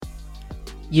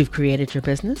You've created your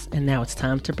business and now it's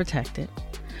time to protect it.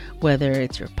 Whether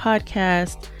it's your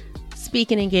podcast,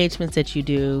 speaking engagements that you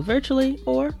do virtually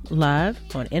or live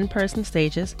on in-person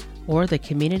stages, or the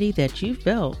community that you've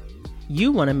built,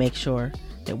 you want to make sure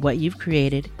that what you've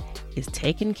created is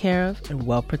taken care of and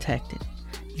well protected.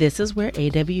 This is where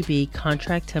AWB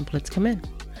contract templates come in.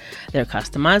 They're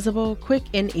customizable, quick,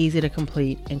 and easy to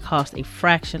complete, and cost a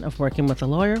fraction of working with a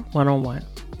lawyer one-on-one.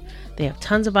 They have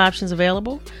tons of options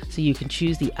available, so you can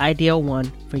choose the ideal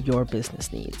one for your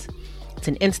business needs. It's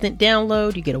an instant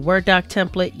download. You get a Word doc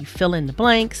template, you fill in the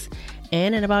blanks,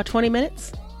 and in about 20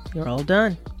 minutes, you're all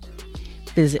done.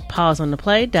 Visit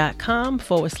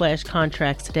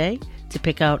pauseontheplay.com/contracts today to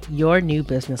pick out your new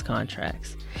business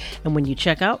contracts. And when you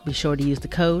check out, be sure to use the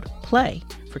code PLAY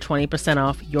for 20%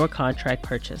 off your contract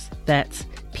purchase. That's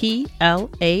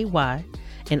PLAY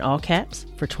in all caps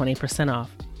for 20%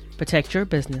 off. Protect your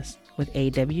business with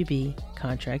AWB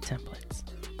contract templates.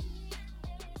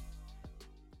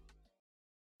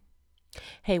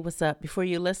 Hey, what's up? Before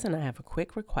you listen, I have a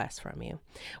quick request from you.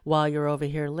 While you're over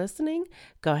here listening,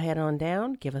 go ahead on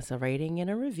down, give us a rating and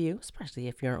a review, especially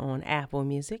if you're on Apple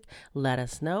Music. Let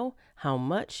us know how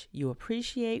much you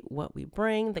appreciate what we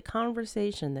bring, the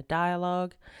conversation, the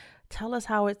dialogue. Tell us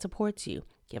how it supports you.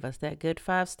 Give us that good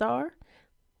 5-star.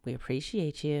 We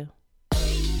appreciate you.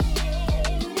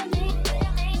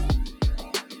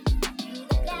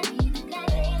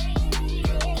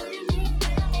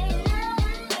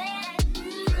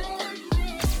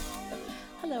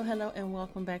 Hello, and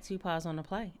welcome back to Pause on the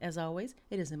Play. As always,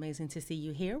 it is amazing to see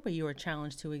you here where you are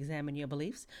challenged to examine your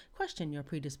beliefs, question your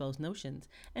predisposed notions,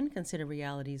 and consider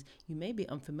realities you may be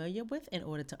unfamiliar with in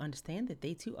order to understand that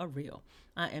they too are real.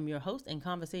 I am your host and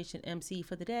conversation MC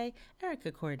for the day,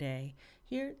 Erica Corday,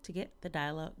 here to get the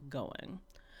dialogue going.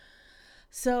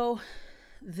 So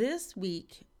this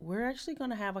week, we're actually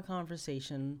going to have a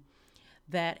conversation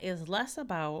that is less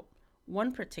about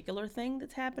one particular thing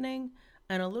that's happening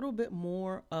and a little bit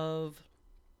more of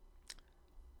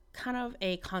kind of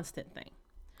a constant thing.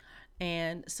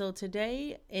 And so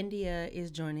today, India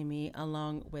is joining me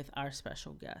along with our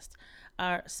special guest.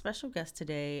 Our special guest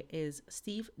today is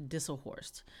Steve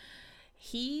Disselhorst.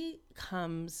 He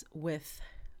comes with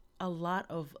a lot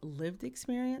of lived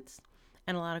experience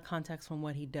and a lot of context from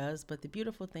what he does. But the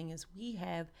beautiful thing is we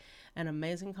have an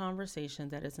amazing conversation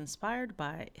that is inspired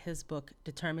by his book,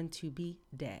 Determined to be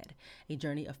Dad, A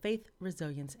Journey of Faith,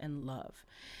 Resilience, and Love.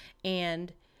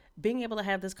 And being able to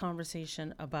have this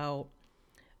conversation about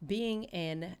being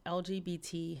an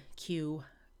LGBTQ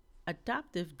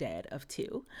adoptive dad of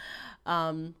two,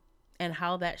 and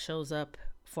how that shows up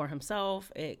for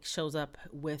himself. It shows up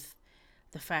with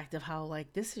the fact of how,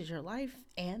 like, this is your life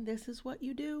and this is what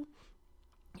you do.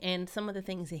 And some of the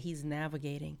things that he's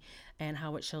navigating and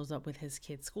how it shows up with his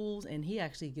kids' schools. And he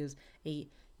actually gives a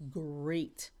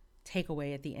great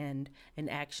takeaway at the end, an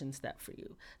action step for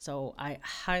you. So I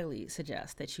highly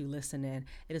suggest that you listen in.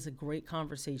 It is a great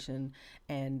conversation.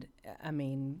 And I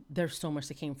mean, there's so much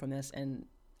that came from this. And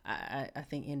I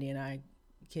think Indy and I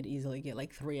could easily get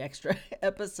like 3 extra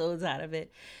episodes out of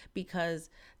it because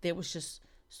there was just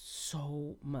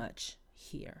so much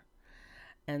here.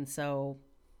 And so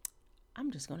I'm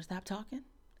just going to stop talking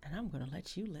and I'm going to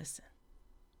let you listen.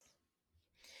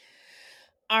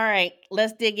 All right,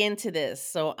 let's dig into this.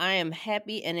 So I am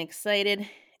happy and excited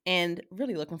and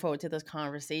really looking forward to this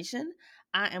conversation.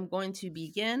 I am going to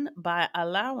begin by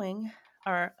allowing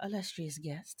our illustrious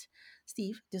guest,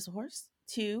 Steve Disselhorst,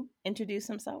 to introduce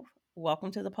himself.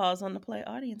 Welcome to the Pause on the Play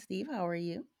audience, Steve. How are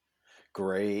you?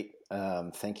 Great.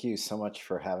 Thank you so much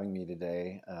for having me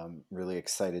today. Really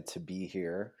excited to be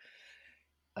here.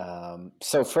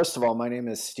 So first of all, my name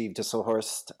is Steve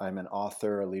Disselhorst. I'm an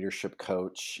author, a leadership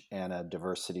coach, and a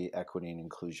diversity, equity, and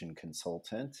inclusion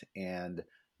consultant. And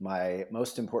my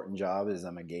most important job is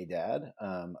I'm a gay dad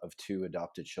of 2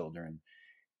 adopted children.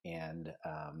 And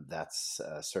that's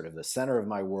sort of the center of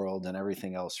my world, and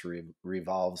everything else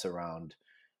revolves around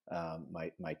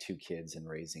my 2 kids and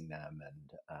raising them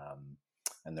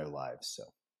and their lives. So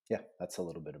yeah, that's a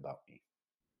little bit about me.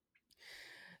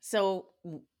 So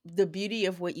the beauty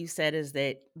of what you said is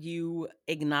that you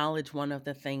acknowledge one of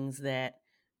the things that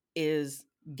is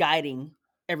guiding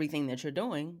everything that you're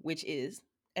doing, which is,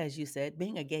 as you said,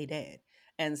 being a gay dad.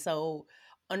 And so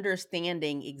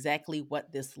understanding exactly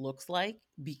what this looks like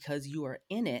because you are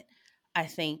in it, I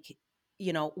think,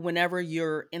 whenever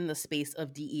you're in the space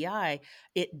of DEI,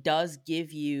 it does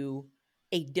give you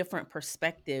a different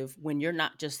perspective when you're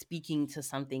not just speaking to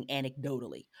something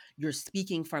anecdotally. You're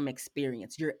speaking from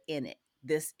experience. You're in it.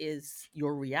 This is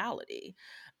your reality.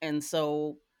 And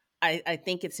so I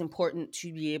think it's important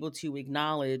to be able to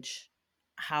acknowledge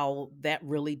how that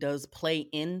really does play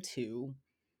into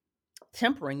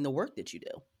tempering the work that you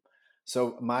do.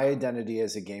 So my identity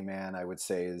as a gay man, I would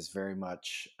say, is very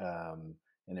much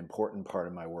an important part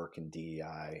of my work in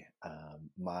DEI.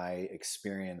 My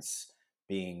experience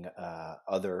being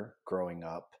other growing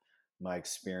up, my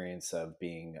experience of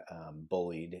being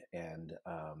bullied and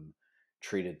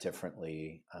treated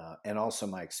differently, and also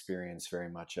my experience very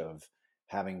much of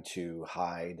having to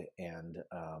hide and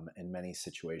in many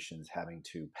situations having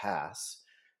to pass,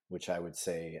 which I would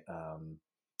say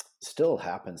still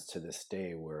happens to this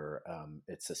day, where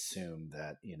it's assumed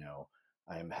that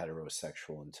I am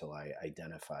heterosexual until I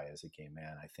identify as a gay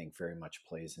man. I think very much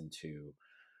plays into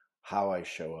how I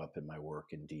show up in my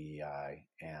work in DEI,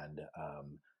 and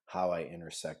how I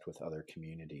intersect with other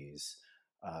communities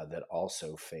that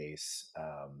also face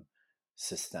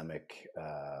systemic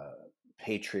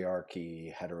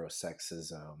patriarchy,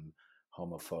 heterosexism,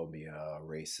 homophobia,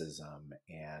 racism,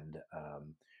 and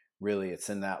really it's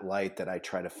in that light that I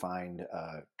try to find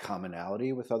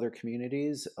commonality with other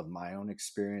communities of my own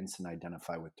experience and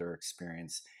identify with their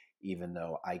experience, even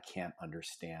though I can't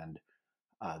understand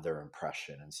their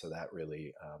impression. And so that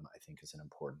really, I think, is an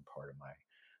important part of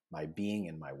my being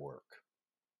and my work.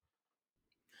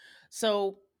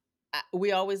 So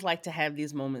we always like to have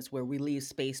these moments where we leave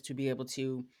space to be able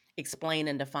to explain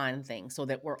and define things so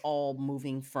that we're all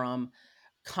moving from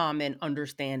common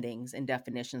understandings and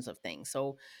definitions of things.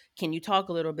 So, can you talk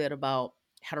a little bit about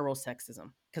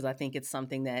heterosexism? Because I think it's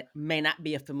something that may not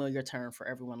be a familiar term for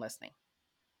everyone listening.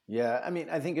 Yeah, I mean,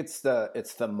 I think it's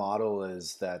the model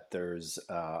is that there's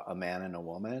a man and a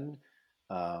woman,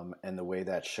 and the way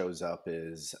that shows up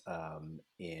is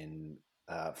in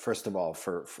first of all,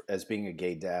 for as being a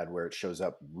gay dad, where it shows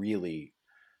up really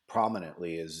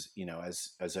prominently is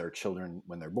as our children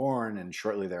when they're born, and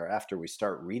shortly thereafter we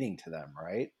start reading to them,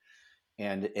 right?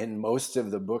 And in most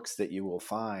of the books that you will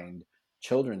find,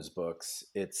 children's books,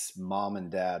 it's mom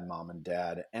and dad,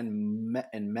 and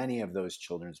in many of those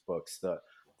children's books, the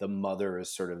mother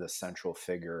is sort of the central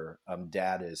figure.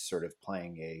 Dad is sort of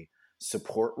playing a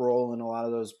support role in a lot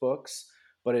of those books,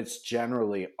 but it's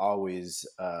generally always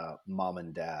mom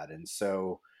and dad. And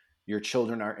so your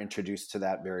children are introduced to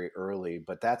that very early,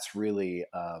 but that's really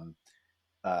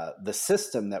the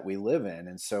system that we live in.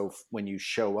 And so when you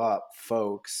show up,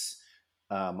 folks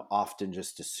often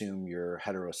just assume you're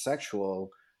heterosexual,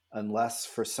 unless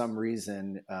for some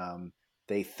reason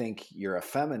they think you're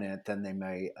effeminate. Then they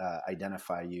may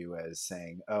identify you as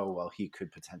saying, "Oh, well, he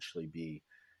could potentially be,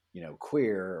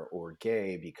 queer or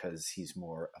gay because he's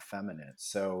more effeminate."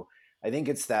 So I think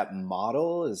it's that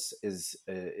model is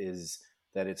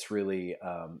that it's really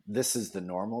this is the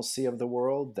normalcy of the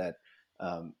world, that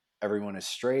um, everyone is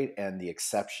straight, and the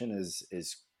exception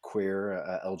is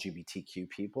queer LGBTQ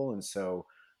people. And so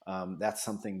that's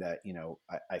something that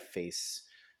I face.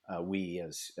 We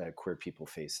as queer people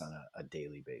face on a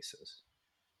daily basis.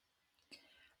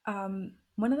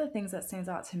 One of the things that stands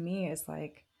out to me is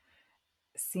like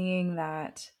seeing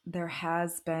that there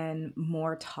has been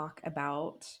more talk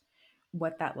about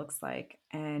what that looks like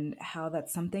and how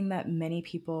that's something that many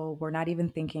people were not even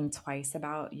thinking twice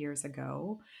about years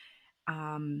ago.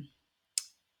 Um,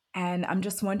 and I'm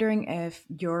just wondering if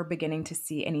you're beginning to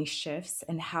see any shifts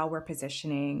in how we're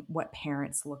positioning what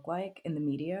parents look like in the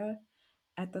media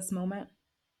at this moment.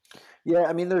 Yeah,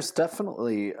 I mean, there's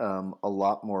definitely a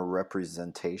lot more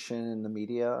representation in the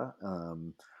media,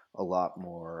 a lot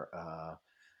more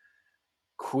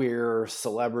queer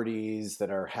celebrities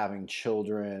that are having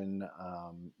children.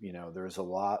 There's a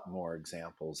lot more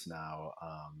examples now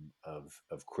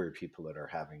of queer people that are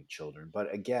having children.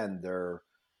 But again, they're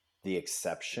the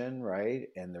exception, right?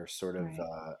 And they're sort of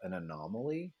Right. an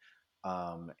anomaly,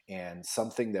 and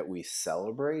something that we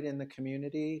celebrate in the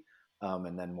community,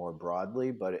 and then more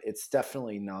broadly, but it's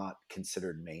definitely not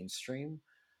considered mainstream.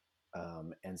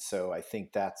 And so I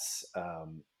think that's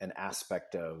an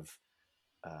aspect of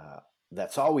uh,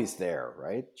 that's always there,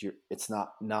 right? It's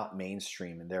not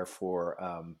mainstream, and therefore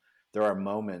there are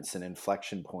moments and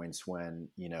inflection points when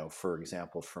for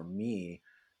example, for me,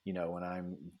 when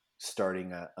I'm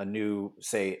starting a new,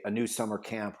 say, a new summer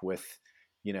camp with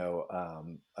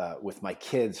with my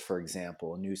kids, for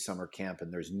example, a new summer camp,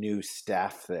 and there's new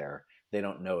staff there. They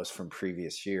don't know us from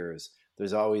previous years.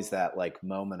 There's always that like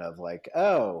moment of like,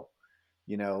 oh,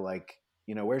 like,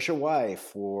 where's your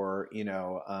wife? Or is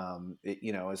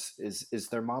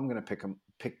their mom going to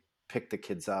pick the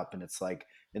kids up? And it's like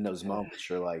in those moments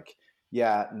you're like,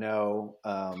 yeah, no,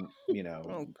 Oh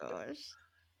gosh.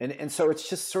 and so it's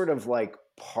just sort of like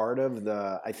part of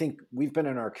the, I think we've been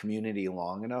in our community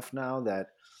long enough now that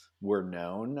were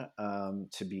known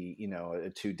to be, a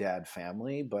two dad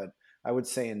family. But I would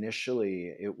say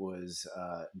initially it was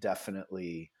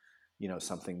definitely,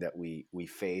 something that we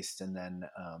faced. And then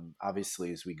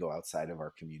obviously as we go outside of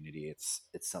our community,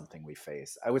 it's something we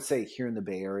face. I would say here in the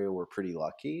Bay Area, we're pretty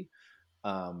lucky.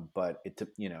 But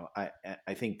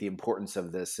I think the importance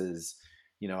of this is,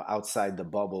 outside the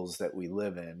bubbles that we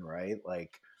live in, right?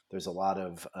 Like there's a lot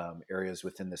of areas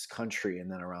within this country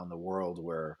and then around the world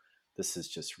where this is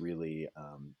just really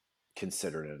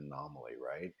considered an anomaly,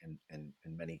 right? And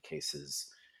in many cases,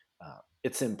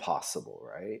 it's impossible,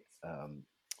 right?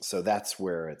 So that's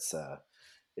where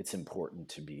it's important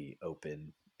to be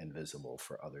open and visible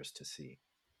for others to see.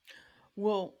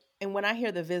 Well, and when I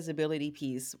hear the visibility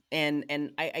piece, and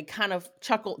I kind of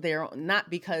chuckled there, not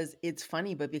because it's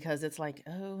funny, but because it's like,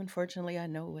 oh, unfortunately, I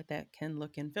know what that can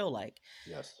look and feel like.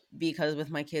 Yes. Because with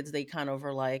my kids, they kind of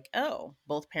are like, oh,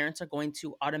 both parents are going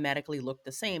to automatically look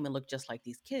the same and look just like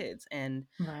these kids. And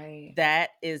Right.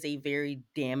 that is a very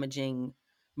damaging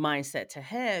mindset to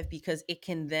have, because it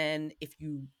can then, if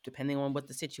you, depending on what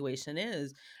the situation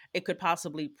is, it could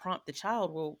possibly prompt the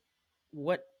child, well,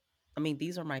 what, I mean,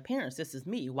 these are my parents, this is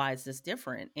me, why is this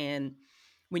different? And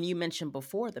when you mentioned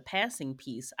before the passing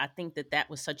piece, I think that that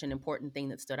was such an important thing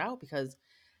that stood out, because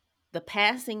the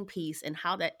passing piece and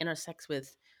how that intersects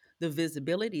with the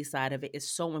visibility side of it is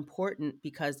so important,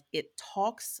 because it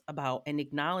talks about and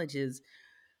acknowledges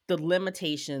the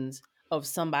limitations of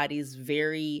somebody's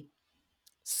very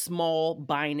small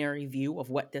binary view of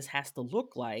what this has to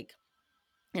look like,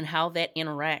 and how that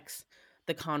interacts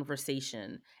the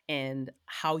conversation, and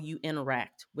how you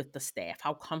interact with the staff,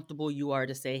 how comfortable you are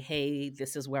to say, hey,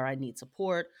 this is where I need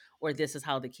support, or this is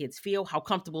how the kids feel, how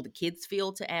comfortable the kids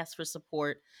feel to ask for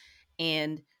support.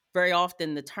 And very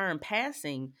often the term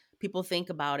passing, people think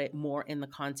about it more in the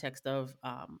context of,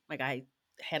 like, I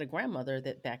had a grandmother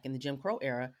that back in the Jim Crow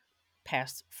era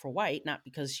passed for white, not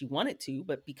because she wanted to,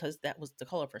 but because that was the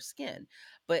color of her skin.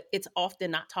 But it's often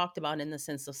not talked about in the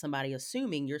sense of somebody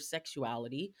assuming your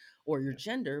sexuality or your Yeah.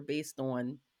 gender based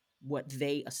on what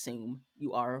they assume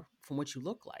you are from what you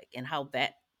look like, and how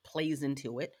that plays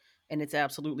into it. And it's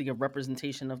absolutely a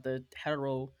representation of the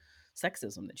hetero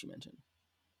sexism that you mentioned.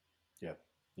 Yeah.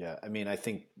 Yeah. I mean, I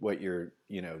think what you're,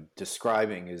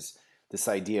 describing is this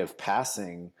idea of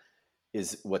passing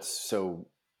is what's so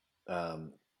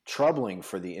um, troubling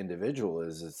for the individual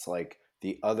is it's like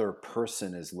the other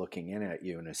person is looking in at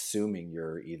you and assuming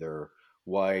you're either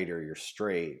white or you're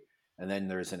straight. And then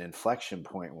there's an inflection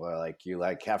point where like you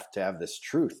like have to have this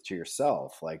truth to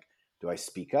yourself. Like, do I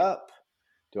speak up?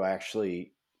 Do I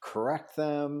actually correct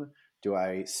them? Do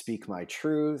I speak my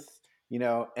truth?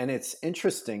 And it's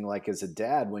interesting, like as a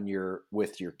dad, when you're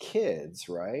with your kids,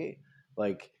 right?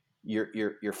 Like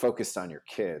you're focused on your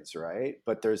kids, right?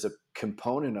 But there's a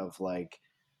component of like,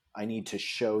 I need to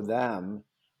show them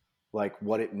like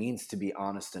what it means to be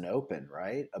honest and open,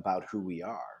 right? About who we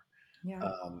are. Yeah.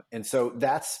 And so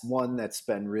that's one that's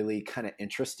been really kind of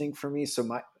interesting for me. So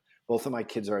both of my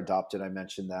kids are adopted. I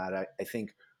mentioned that. I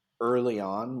think early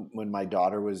on when my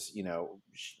daughter was,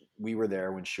 we were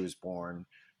there when she was born.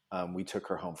 We took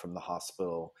her home from the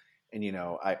hospital, and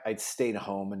I'd stayed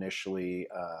home initially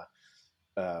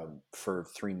for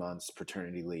 3 months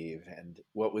paternity leave. And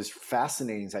what was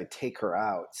fascinating is I'd take her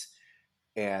out,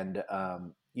 and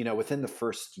within the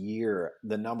first year,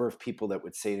 the number of people that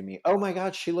would say to me, "Oh my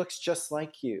God, she looks just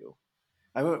like you."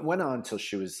 I went on until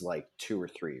she was like 2 or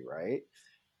 3, right?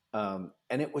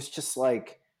 And it was just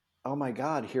like, oh my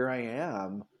God, here I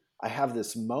am. I have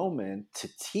this moment to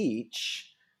teach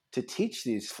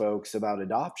these folks about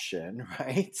adoption,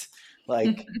 right?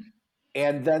 Like,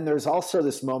 and then there's also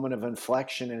this moment of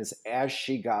inflection. And as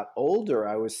she got older,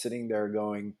 I was sitting there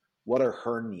going, what are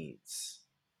her needs?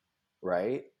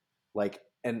 Right? Like,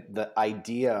 and the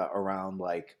idea around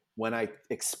like when I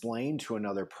explain to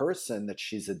another person that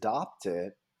she's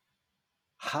adopted,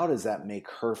 how does that make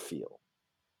her feel?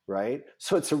 Right?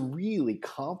 So it's a really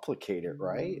complicated,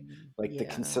 right? Like the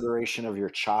Yeah. consideration of your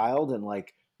child and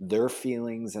like their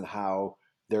feelings and how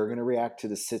they're going to react to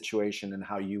the situation and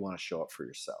how you want to show up for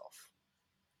yourself.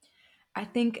 I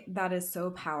think that is so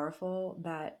powerful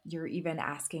that you're even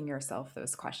asking yourself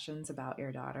those questions about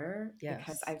your daughter, because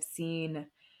Yes. I've seen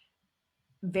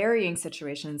varying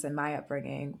situations in my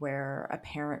upbringing where a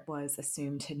parent was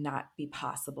assumed to not be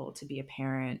possible to be a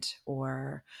parent,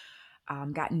 or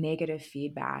got negative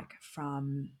feedback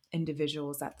from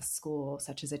individuals at the school,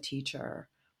 such as a teacher,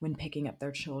 when picking up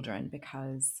their children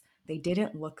because they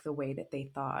didn't look the way that they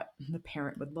thought the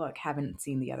parent would look, haven't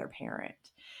seen the other parent.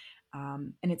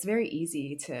 And it's very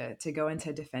easy to go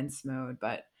into defense mode,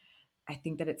 but I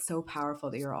think that it's so powerful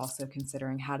that you're also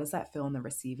considering how does that feel on the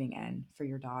receiving end for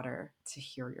your daughter to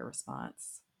hear your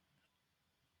response.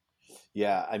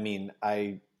 Yeah, I mean,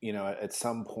 at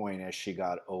some point as she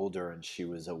got older and she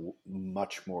was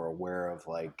much more aware of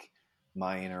like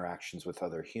my interactions with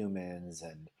other humans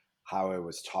and how I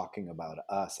was talking about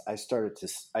us,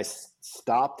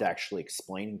 stopped actually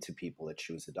explaining to people that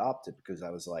she was adopted because I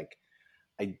was like,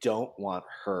 I don't want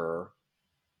her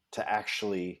to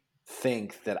actually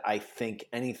think that I think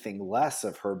anything less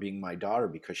of her being my daughter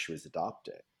because she was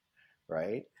adopted,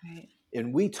 right? Right.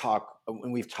 And we've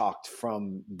talked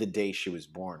from the day she was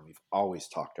born. We've always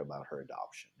talked about her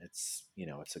adoption. It's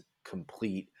a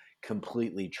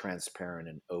completely transparent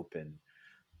and open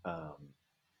um,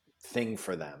 thing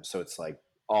for them. So it's like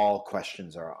all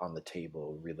questions are on the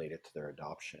table related to their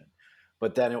adoption.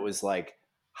 But then it was like,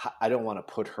 I don't want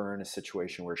to put her in a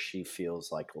situation where she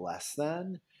feels like less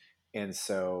than. And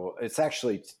so it's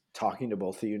actually talking to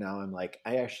both of you now. I'm like,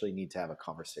 I actually need to have a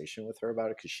conversation with her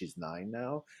about it because she's 9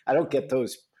 now. I don't get Right.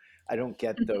 those. I don't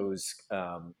get those.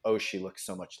 Oh, she looks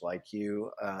so much like you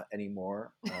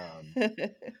anymore.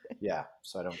 Yeah.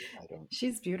 So I don't. I don't.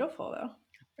 She's beautiful though.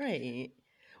 Right.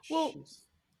 Well, She's.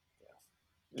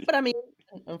 but I mean,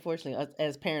 unfortunately,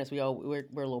 as parents, we're a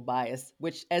little biased,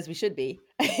 which as we should be.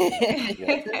 Yeah.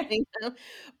 At the same time.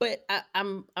 But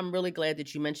I'm really glad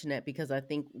that you mentioned that because I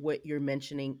think what you're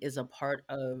mentioning is a part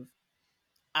of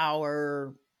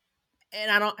our and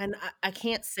I don't and I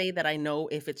can't say that I know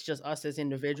if it's just us as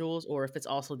individuals or if it's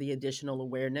also the additional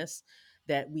awareness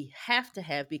that we have to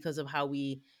have because of how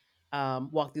we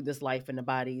walk through this life and the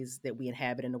bodies that we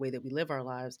inhabit and the way that we live our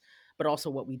lives, but also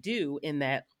what we do in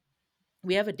that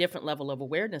we have a different level of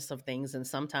awareness of things, and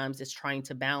sometimes it's trying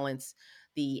to balance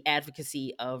the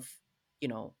advocacy of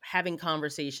having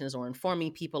conversations or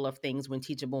informing people of things when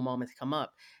teachable moments come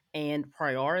up and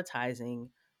prioritizing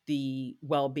the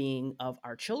well-being of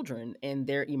our children and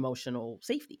their emotional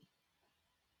safety.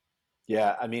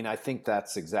 Yeah, I mean, I think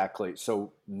that's exactly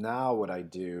so. Now, what I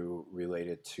do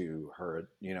related to her,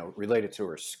 related to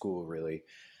her school, really,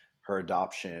 her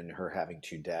adoption, her having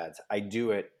two dads, I do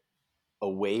it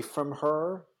away from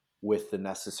her with the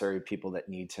necessary people that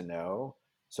need to know.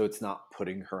 So it's not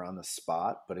putting her on the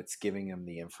spot, but it's giving them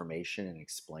the information and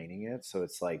explaining it. So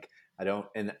it's like, I don't,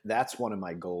 and that's one of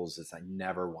my goals is I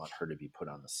never want her to be put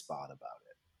on the spot about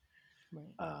it.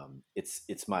 Right.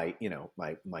 It's my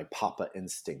my papa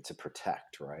instinct to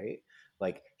protect, right?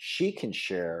 Like she can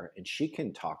share and she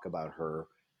can talk about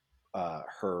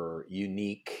her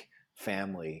unique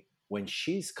family when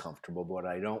she's comfortable, but what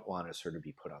I don't want is her to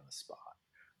be put on the spot,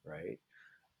 right?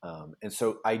 And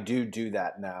so I do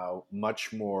that now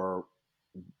much more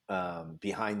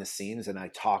behind the scenes, and I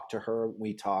talk to her.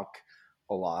 We talk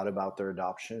a lot about their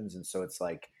adoptions, and so it's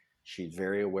like she's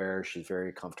very aware. She's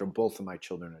very comfortable. Both of my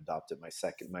children adopted. My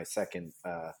second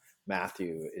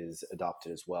Matthew is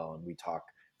adopted as well, and we talk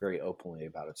very openly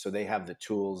about it. So they have the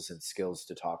tools and skills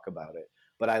to talk about it,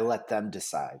 but I let them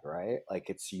decide, right? Like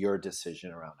it's your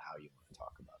decision around how you want to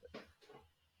talk about it.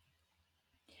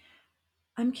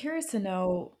 I'm curious to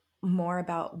know more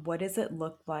about what does it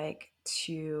look like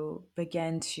to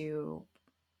begin to,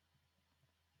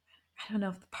 I don't know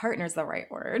if partner is the right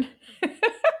word,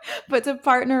 but to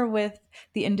partner with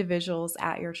the individuals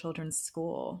at your children's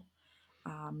school,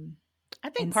 um, I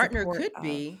think in partner support could of.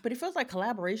 be, but it feels like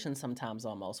collaboration sometimes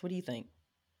almost. What do you think?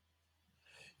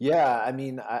 Yeah, I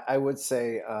mean, I would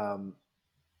say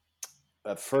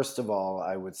first of all,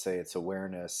 I would say it's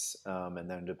awareness, and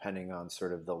then depending on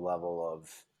sort of the level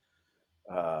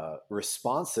of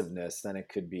responsiveness, then it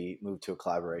could be moved to a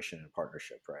collaboration and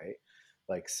partnership, right?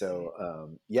 Like so,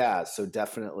 Right. yeah. So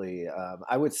definitely,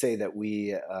 I would say that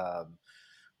we've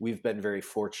been very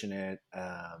fortunate.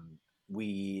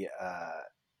 We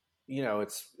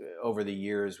it's over the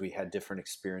years we had different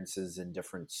experiences in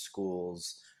different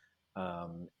schools,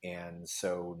 and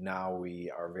so now we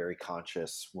are very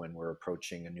conscious when we're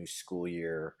approaching a new school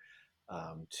year,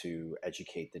 to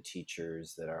educate the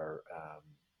teachers that are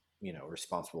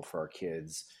responsible for our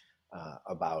kids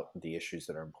about the issues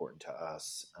that are important to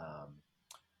us.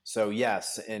 So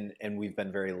yes, and we've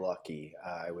been very lucky.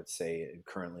 I would say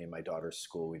currently in my daughter's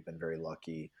school, we've been very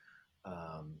lucky.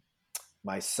 Um,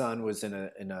 my son was in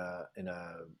a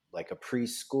like a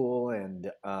preschool,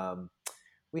 and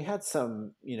we had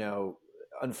some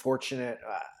unfortunate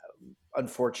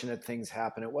things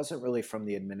happen. It wasn't really from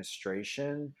the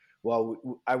administration.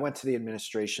 Well, I went to the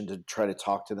administration to try to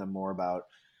talk to them more about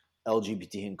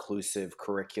LGBT inclusive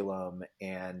curriculum,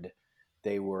 and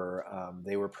they were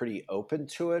pretty open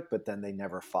to it, but then they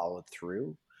never followed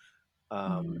through.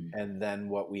 Mm. And then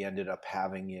what we ended up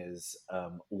having is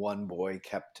one boy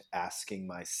kept asking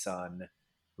my son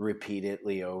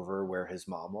repeatedly over where his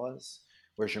mom was.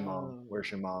 Where's your mom? Oh. Where's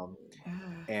your mom?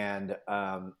 Ah. And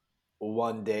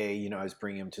one day, I was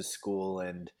bringing him to school,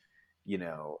 and you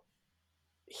know,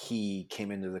 he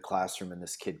came into the classroom, and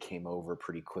this kid came over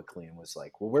pretty quickly and was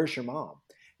like, "Well, where's your mom?"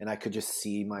 And I could just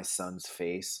see my son's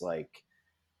face, like,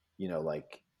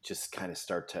 like just kind of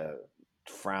start to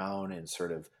frown, and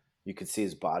sort of, you could see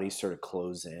his body sort of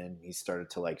close in. He started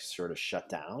to like sort of shut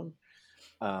down.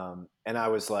 And I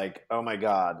was like, "Oh my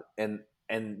god!" And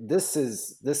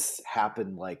this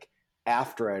happened like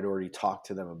after I'd already talked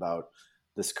to them about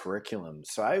this curriculum,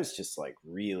 so I was just like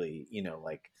really,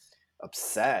 like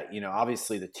upset.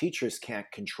 Obviously the teachers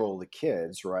can't control the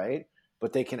kids, right?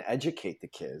 But they can educate the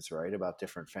kids, right, about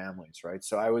different families, right?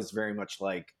 So I was very much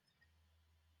like,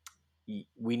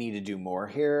 we need to do more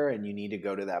here, and you need to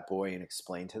go to that boy and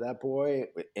explain to that boy,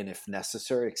 and if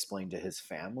necessary explain to his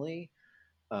family,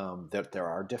 that there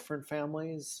are different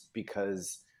families,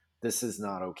 because this is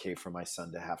not okay for my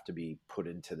son to have to be put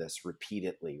into this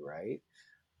repeatedly, right?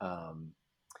 um,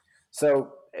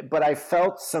 so, but I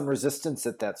felt some resistance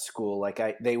at that school. Like,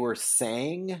 they were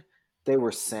saying they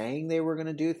were going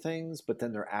to do things, but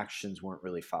then their actions weren't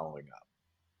really following up.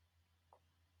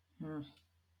 Mm.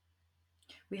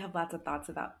 We have lots of thoughts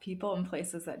about people and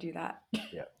places that do that.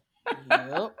 Yeah.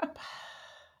 Yep.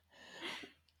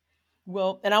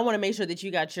 Well, and I want to make sure that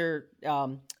you got your,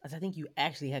 as I think you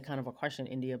actually had kind of a question,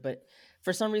 India, but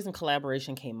for some reason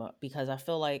collaboration came up because I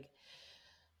feel like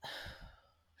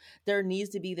there needs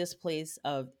to be this place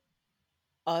of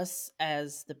us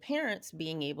as the parents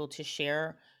being able to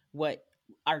share what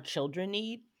our children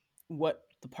need, what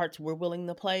the parts we're willing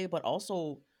to play, but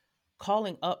also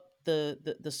calling up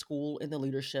the school and the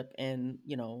leadership and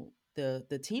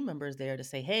the team members there to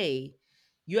say, hey,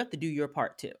 you have to do your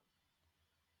part too.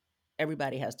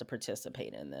 Everybody has to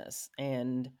participate in this,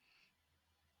 and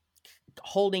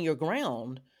holding your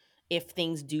ground if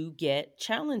things do get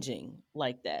challenging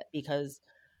like that. Because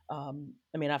I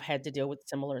mean, I've had to deal with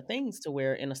similar things to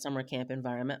where in a summer camp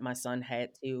environment my son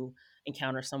had to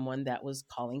encounter someone that was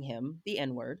calling him the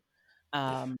n-word,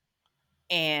 um,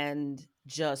 and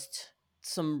just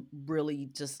some really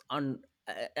just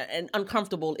and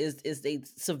uncomfortable is a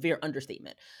severe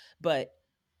understatement, but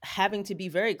having to be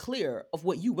very clear of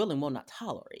what you will and will not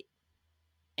tolerate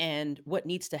and what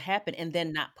needs to happen, and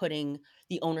then not putting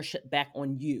the ownership back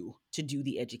on you to do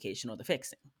the education or the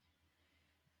fixing.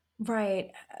 Right.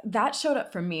 That showed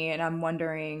up for me, and I'm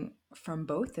wondering from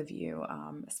both of you,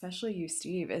 especially you,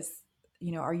 Steve,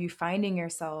 are you finding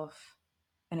yourself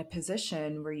in a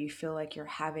position where you feel like you're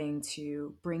having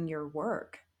to bring your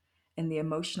work and the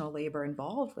emotional labor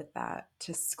involved with that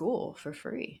to school for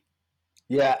free?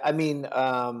 Yeah, I mean,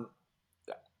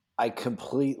 I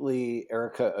completely,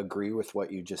 Erica, agree with what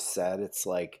you just said. It's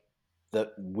like,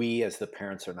 that we as the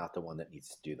parents are not the one that needs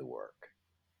to do the work,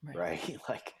 Right. right?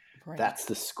 Like, Right. that's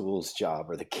the school's job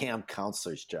or the camp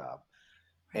counselor's job.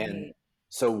 And Right.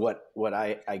 so what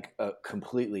I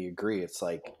completely agree. It's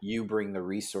like, you bring the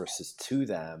resources to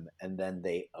them, and then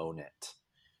they own it,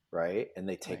 right? And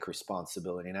they Right. take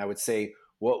responsibility. And I would say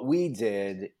what we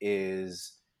did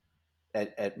is,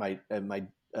 at my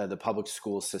the public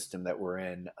school system that we're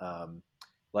in,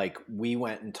 like, we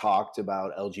went and talked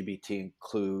about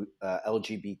LGBTQ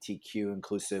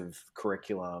inclusive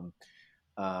curriculum.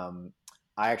 um,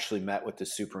 I actually met with the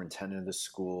superintendent of the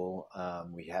school.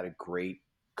 We had a great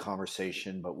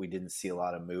conversation, but we didn't see a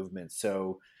lot of movement.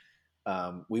 So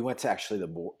we went to actually the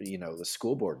board, the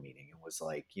school board meeting, and was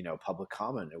like, public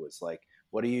comment. It was like,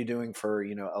 what are you doing for,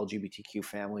 LGBTQ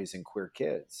families and queer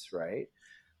kids, right?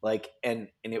 Like, and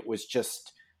it was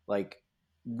just like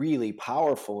really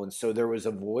powerful. And so there was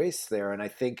a voice there, and I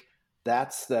think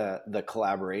that's the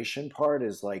collaboration part,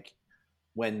 is like,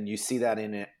 when you see that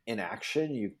in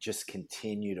action, you just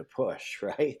continue to push,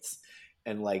 right?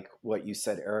 And like what you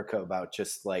said, Erica, about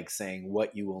just like saying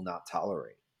what you will not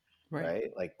tolerate, Right.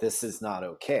 right? Like, this is not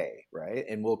okay, right?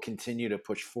 And we'll continue to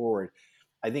push forward.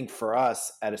 I think for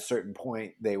us, at a certain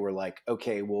point, they were like,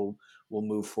 okay, we'll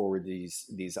move forward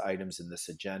these items in this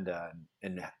agenda.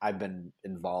 And I've been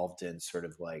involved in sort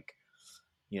of like,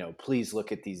 please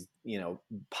look at these,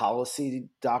 policy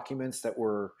documents that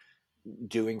we're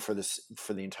doing for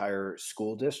the entire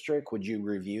school district. Would you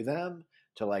review them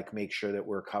to like make sure that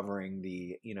we're covering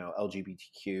the,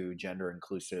 LGBTQ gender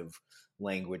inclusive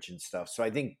language and stuff? So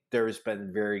I think there's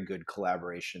been very good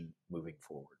collaboration moving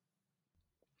forward.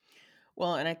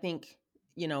 Well, and I think,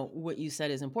 what you said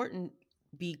is important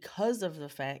because of the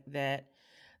fact that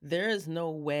there is no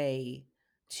way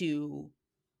to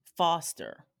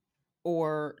foster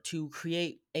or to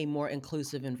create a more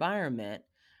inclusive environment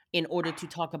in order to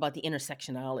talk about the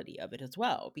intersectionality of it as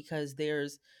well, because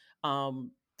there's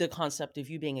the concept of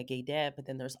you being a gay dad, but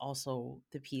then there's also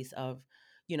the piece of,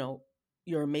 you know,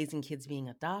 your amazing kids being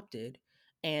adopted.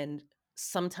 And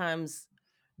sometimes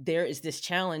there is this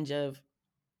challenge of,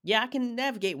 yeah, I can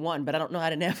navigate one, but I don't know how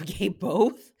to navigate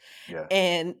both. Yeah.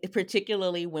 And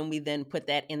particularly when we then put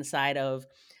that inside of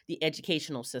the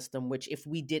educational system, which, if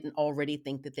we didn't already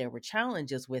think that there were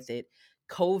challenges with it,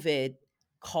 COVID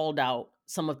called out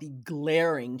some of the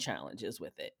glaring challenges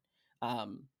with it,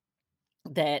 um,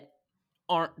 that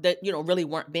really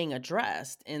weren't being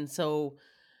addressed. And so,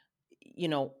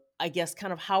 I guess,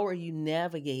 kind of, how are you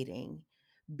navigating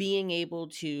being able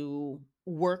to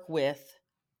work with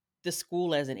the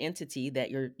school as an entity that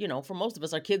for most of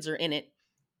us, our kids are in it.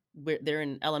 They're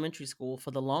in elementary school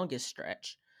for the longest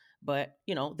stretch, but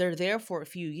they're there for a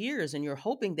few years, and you're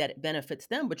hoping that it benefits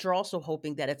them, but you're also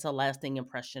hoping that it's a lasting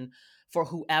impression for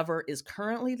whoever is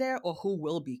currently there or who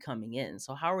will be coming in.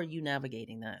 So how are you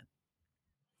navigating that?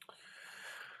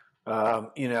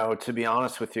 To be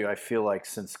honest with you, I feel like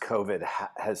since COVID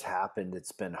has happened,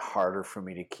 it's been harder for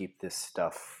me to keep this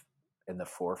stuff in the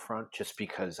forefront just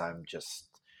because I'm just,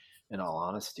 in all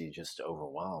honesty, just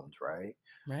overwhelmed, right?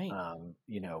 Right.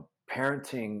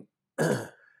 Parenting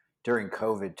during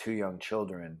COVID, two young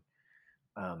children,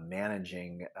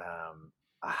 managing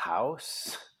a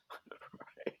house,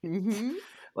 right? Mm-hmm.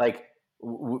 Like,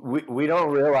 we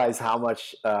don't realize how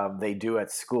much they do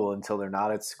at school until they're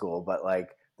not at school. But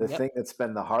like the Yep. thing that's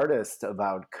been the hardest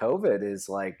about COVID is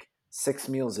like 6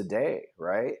 meals a day,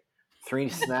 right? Three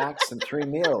snacks and three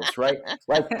meals, right?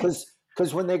 Like,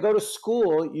 because when they go to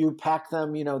school, you pack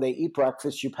them. They eat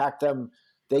breakfast. You pack them.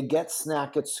 They get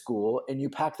snack at school, and you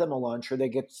pack them a lunch, or they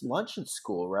get lunch at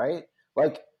school, right?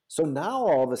 Like, so now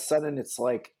all of a sudden it's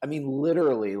like, I mean,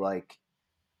 literally, like,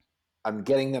 I'm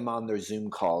getting them on their Zoom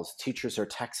calls. Teachers are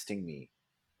texting me.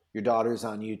 Your daughter's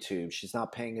on YouTube. She's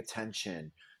not paying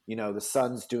attention. The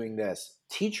son's doing this.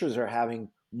 Teachers are having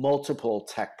multiple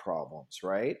tech problems,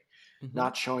 right? Mm-hmm.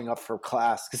 Not showing up for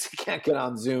class because they can't get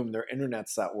on Zoom. Their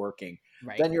internet's not working.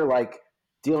 Right. Then you're like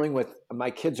dealing with,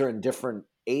 my kids are in different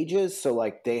ages. So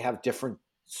like they have different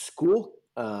school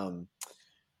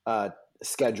uh,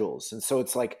 schedules. And so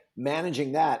it's like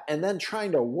managing that and then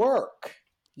trying to work.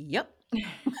 Yep.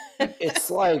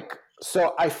 It's like,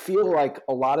 so I feel like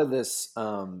a lot of this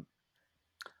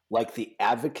like the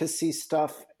advocacy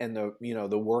stuff and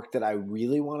the work that I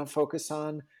really want to focus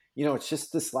on, it's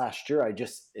just this last year I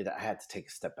had to take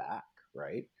a step back,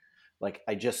 right? Like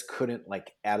I just couldn't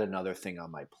like add another thing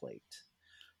on my plate.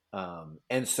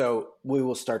 And so we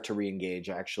will start to reengage.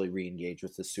 I actually reengage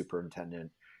with the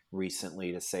superintendent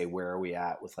recently to say, where are we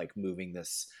at with like moving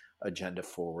this agenda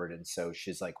forward? And so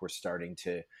she's like, we're starting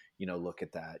to, look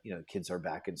at that. Kids are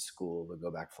back in school. They'll go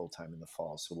back full time in the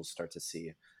fall. So we'll start to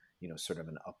see, sort of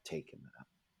an uptake in that.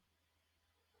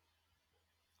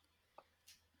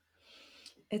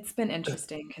 It's been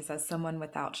interesting because, as someone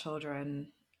without children,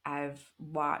 I've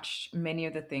watched many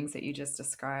of the things that you just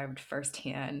described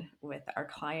firsthand with our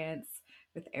clients,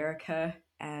 with Erica.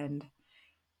 And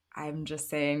I'm just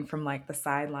saying, from like the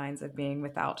sidelines of being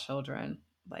without children,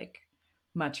 like,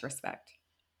 much respect.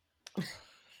 I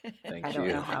Thank don't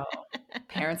know you. how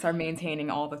parents are maintaining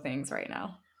all the things right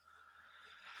now.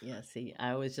 Yeah, see,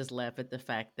 I always just laugh at the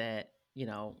fact that,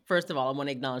 first of all, I want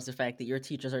to acknowledge the fact that your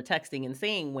teachers are texting and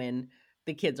saying when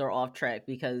the kids are off track,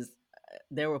 because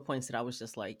there were points that I was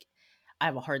just like, I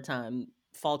have a hard time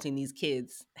faulting these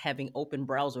kids having open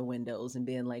browser windows and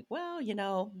being like,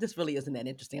 well, this really isn't that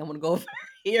interesting. I want to go over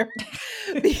here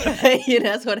because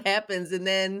that's what happens. And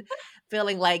then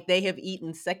feeling like they have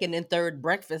eaten second and third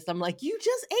breakfast. I'm like, you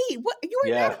just ate. What? You are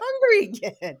not Yeah. hungry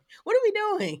again. What are we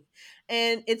doing?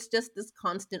 And it's just this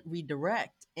constant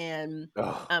redirect. And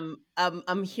Oh,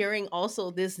 I'm hearing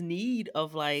also this need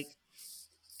of like,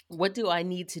 what do I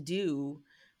need to do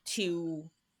to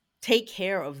take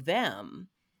care of them?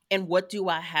 And what do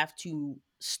I have to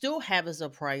still have as a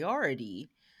priority,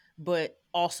 but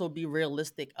also be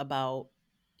realistic about,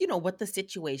 what the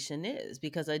situation is?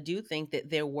 Because I do think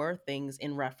that there were things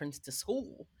in reference to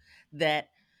school that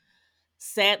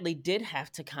sadly did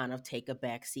have to kind of take a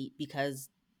back seat, because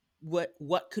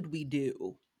what could we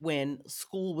do when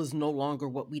school was no longer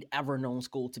what we'd ever known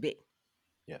school to be?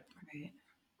 yeah. Right.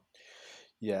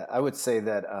 Yeah. I would say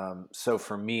that, so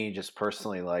for me, just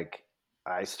personally, like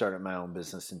I started my own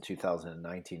business in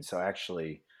 2019. So I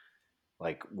actually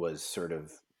like was sort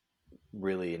of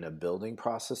really in a building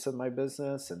process of my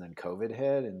business, and then COVID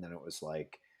hit, and then it was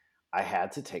like I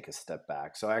had to take a step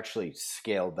back. So I actually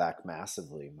scaled back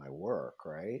massively my work,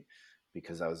 right?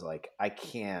 because I was like, I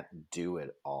can't do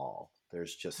it all.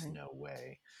 There's just Right. no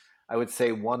way. I would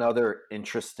say one other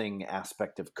interesting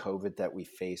aspect of COVID that we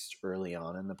faced early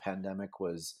on in the pandemic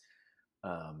was,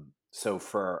 so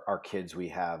for our kids, we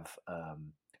have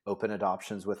open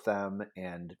adoptions with them.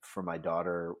 And for my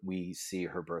daughter, we see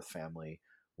her birth family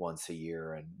once a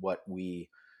year. And what we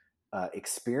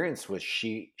experienced was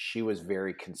she was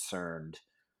very concerned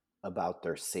about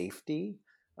their safety.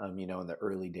 In the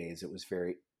early days, it was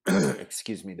very,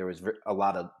 excuse me, there was a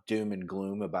lot of doom and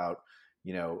gloom about,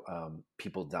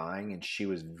 people dying. And she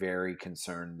was very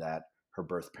concerned that her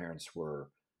birth parents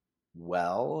were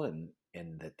well, and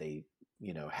that they,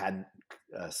 hadn't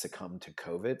succumbed to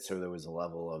COVID. So there was a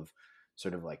level of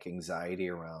sort of like anxiety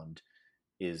around,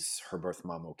 is her birth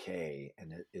mom okay,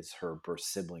 and is her birth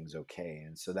siblings okay?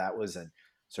 And so that was an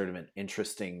sort of an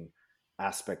interesting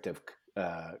aspect of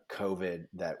COVID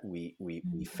that we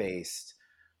Mhm. faced.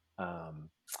 Um,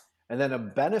 and then a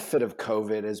benefit of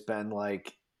COVID has been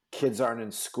like, kids aren't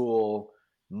in school.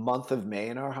 Month of May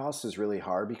in our house is really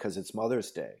hard because it's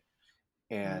Mother's Day,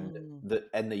 and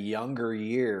Mm, the younger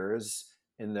years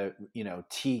in the,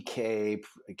 TK,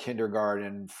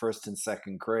 kindergarten, first and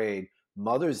second grade,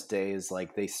 Mother's Day is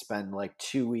like they spend like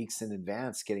 2 weeks in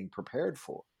advance getting prepared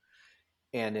for.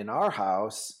 And in our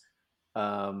house,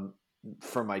 um,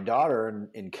 for my daughter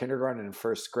in kindergarten and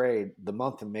first grade, the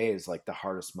month of May is like the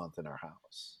hardest month in our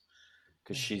house,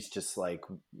 because right. she's just like,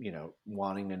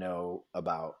 wanting to know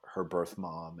about her birth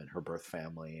mom and her birth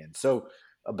family. And so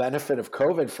a benefit of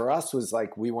COVID for us was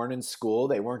like, we weren't in school.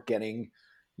 They weren't getting,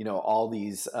 all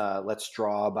these, let's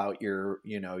draw about your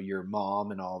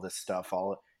mom and all this stuff.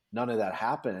 None of that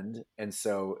happened. And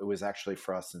so it was actually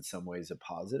for us in some ways a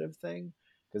positive thing,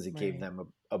 because it gave Right.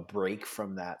 them a break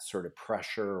from that sort of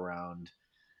pressure around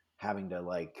having to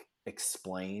like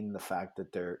explain the fact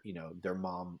that their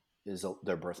mom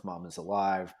their birth mom is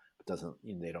alive, but doesn't,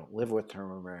 they don't live with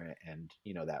her, and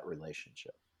that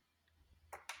relationship.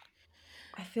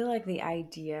 I feel like the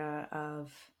idea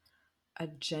of a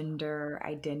gender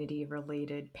identity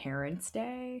related Parents'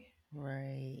 Day,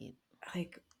 Right.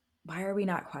 like, why are we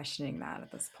not questioning that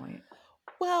at this point?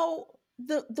 Well,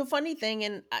 the funny thing,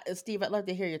 and Steve, I'd love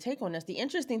to hear your take on this. The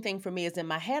interesting thing for me is in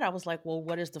my head, I was like, well,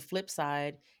 what is the flip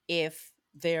side if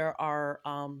there are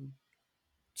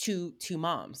two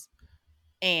moms?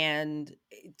 And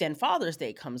then Father's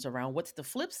Day comes around. What's the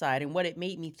flip side? And what it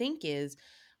made me think is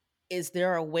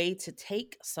there a way to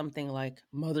take something like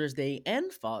Mother's Day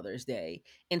and Father's Day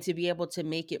and to be able to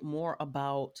make it more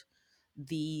about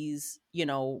these,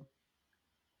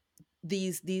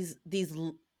 these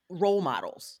role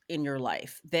models in your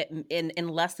life, that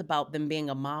and less about them being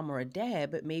a mom or a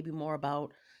dad, but maybe more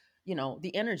about,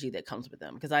 the energy that comes with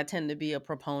them, because I tend to be a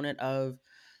proponent of,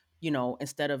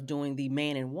 instead of doing the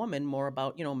man and woman, more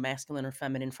about, masculine or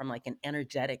feminine from like an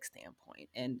energetic standpoint.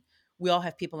 And we all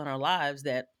have people in our lives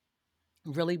that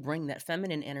really bring that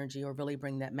feminine energy or really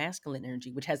bring that masculine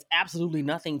energy, which has absolutely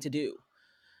nothing to do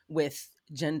with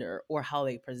gender or how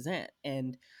they present.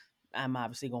 And I'm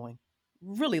obviously going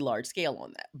really large scale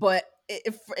on that. But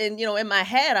if, and in my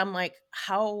head, I'm like,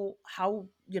 how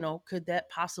could that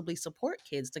possibly support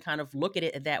kids to kind of look at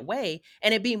it that way,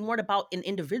 and it being more about an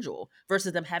individual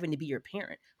versus them having to be your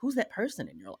parent? Who's that person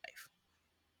in your life?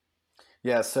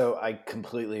 Yeah, so I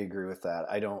completely agree with that.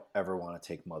 I don't ever want to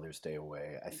take Mother's Day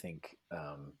away. I think,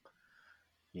 I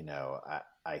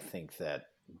think that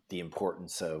the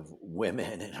importance of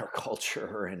women in our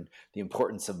culture, and the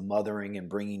importance of mothering and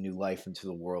bringing new life into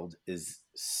the world is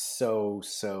so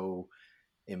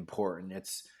important.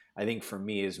 I think for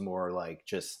me, is more like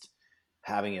just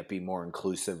having it be more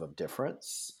inclusive of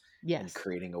difference, and Yes.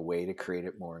 creating a way to create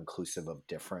it more inclusive of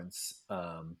difference.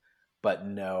 But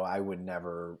no, I would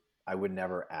never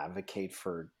advocate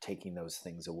for taking those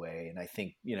things away. And I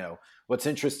think, what's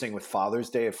interesting with Father's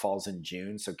Day, it falls in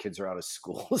June, so kids are out of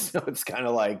school. So it's kind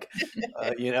of like,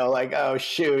 like, oh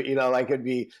shoot, like it'd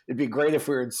be great if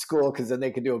we were in school, because then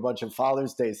they could do a bunch of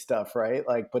Father's Day stuff, right?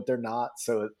 Like, but they're not.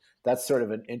 So that's sort of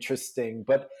an interesting.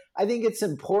 But I think it's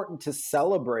important to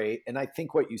celebrate. And I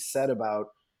think what you said about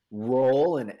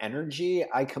role and energy,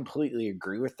 I completely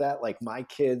agree with that. Like my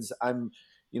kids, I'm,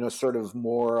 sort of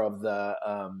more of the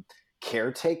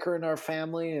caretaker in our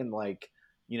family, and like,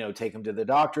 take them to the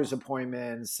doctor's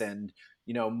appointments, and,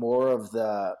 more of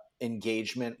the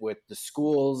engagement with the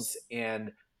schools.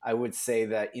 And I would say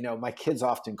that, my kids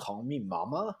often call me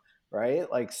mama, right?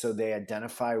 Like, so they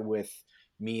identify with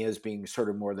me as being sort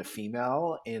of more the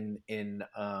female in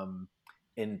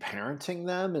parenting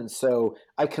them. And so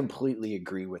I completely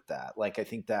agree with that. Like, I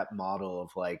think that model of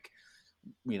like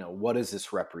what does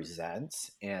this represent,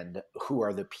 and who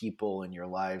are the people in your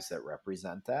lives that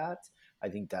represent that. I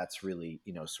think that's really,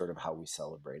 sort of how we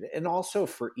celebrate it. And also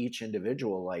for each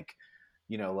individual, like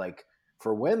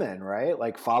for women, right?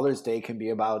 Like Father's Day can be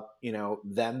about,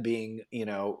 them being,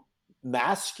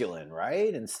 masculine,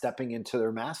 right? And stepping into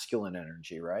their masculine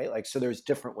energy, right? Like, so there's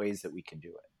different ways that we can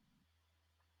do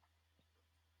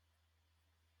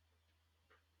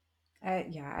it.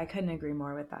 Yeah, I couldn't agree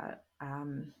more with that.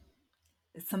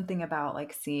 It's something about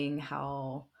like seeing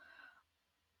how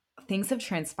things have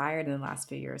transpired in the last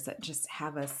few years that just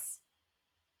have us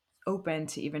open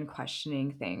to even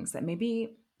questioning things that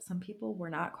maybe some people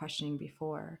were not questioning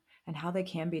before and how they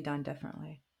can be done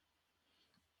differently.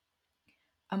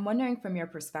 I'm wondering from your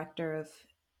perspective,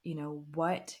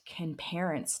 what can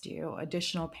parents do,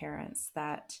 additional parents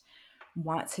that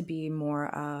want to be more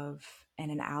of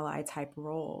an ally type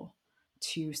role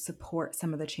to support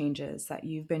some of the changes that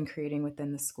you've been creating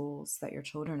within the schools that your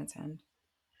children attend?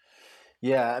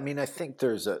 Yeah, I mean, I think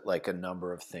there's a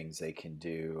number of things they can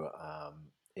do.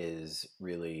 Is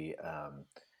really,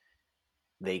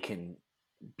 they can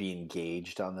be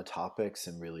engaged on the topics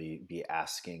and really be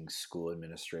asking school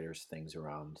administrators things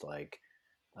around like,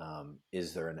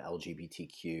 is there an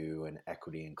LGBTQ and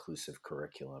equity inclusive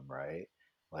curriculum, right?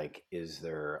 Like, is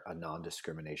there a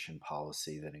non-discrimination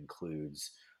policy that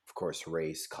includes, of course,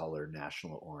 race, color,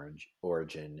 national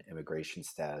origin, immigration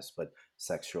status, but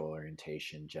sexual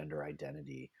orientation, gender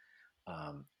identity?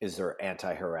 Is there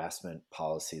anti-harassment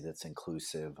policy that's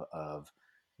inclusive of,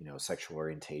 sexual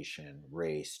orientation,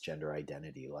 race, gender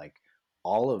identity? Like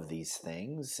all of these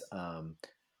things,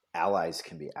 allies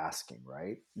can be asking,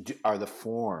 right? Are the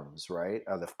forms, right?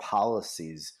 Are the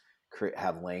policies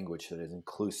have language that is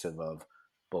inclusive of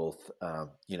both,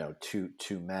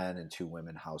 two men and two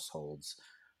women households?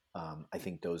 I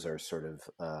think those are sort of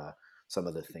some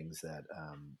of the things that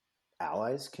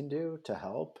allies can do to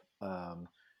help.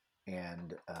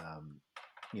 And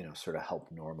sort of help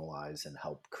normalize and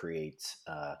help create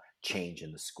change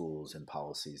in the schools and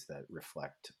policies that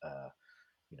reflect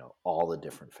all the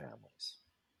different families.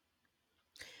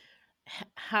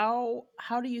 How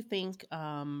do you think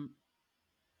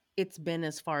it's been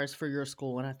as far as for your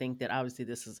school? And I think that obviously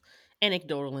this is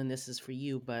anecdotal and this is for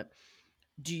you, but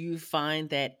do you find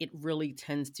that it really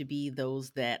tends to be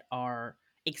those that are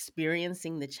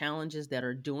experiencing the challenges that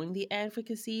are doing the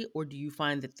advocacy, or do you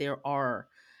find that there are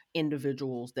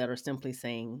individuals that are simply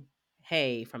saying,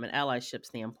 hey, from an allyship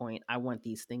standpoint, I want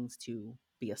these things to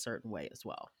be a certain way as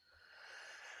well?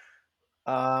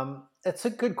 It's a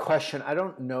good question. I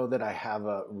don't know that I have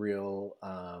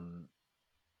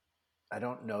I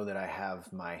don't know that I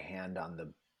have my hand on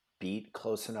the beat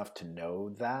close enough to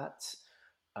know that,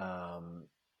 um,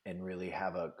 and really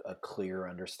have a clear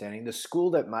understanding. The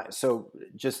school that so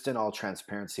just in all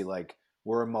transparency, like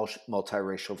we're a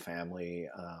multiracial family.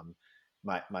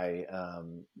 My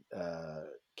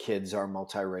kids are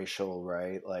multiracial,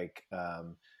 right? Like,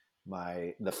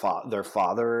 their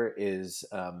father is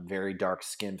very dark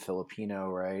skinned Filipino,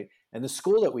 right? And the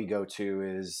school that we go to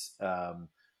is, I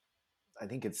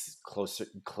think it's close to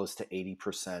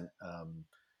 80%,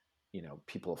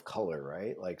 people of color,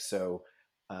 right? Like, so,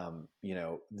 the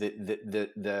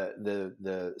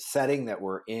setting that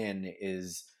we're in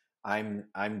is,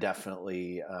 I'm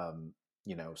definitely,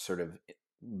 sort of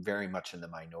very much in the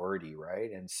minority,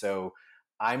 right? And so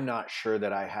I'm not sure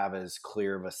that I have as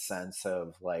clear of a sense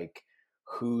of like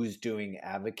who's doing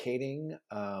advocating,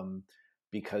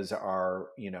 because our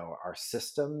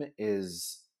system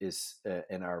is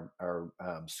in our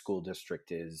school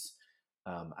district is,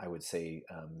 I would say,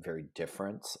 very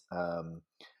different, than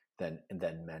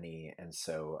many, and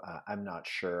so I'm not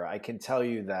sure. I can tell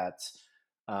you that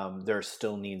there's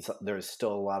still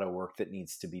a lot of work that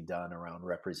needs to be done around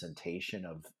representation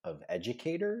of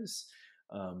educators,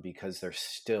 because there's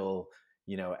still,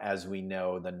 as we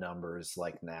know, the numbers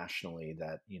like nationally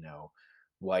that,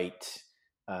 white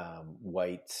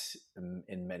white,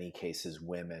 in many cases,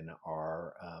 women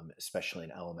are, especially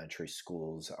in elementary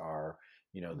schools, are,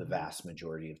 the Mhm. vast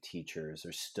majority of teachers.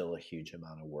 There's still a huge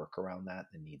amount of work around that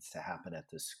needs to happen at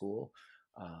this school.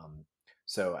 Um,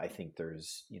 so I think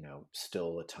there's,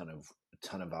 still a ton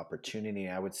of opportunity.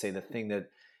 I would say the thing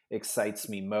that excites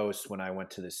me most when I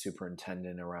went to the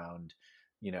superintendent around,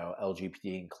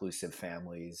 LGBT inclusive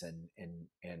families and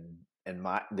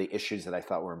the issues that I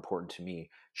thought were important to me,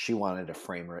 she wanted to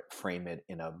frame it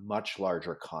in a much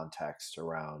larger context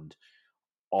around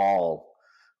all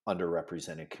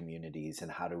underrepresented communities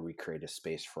and how do we create a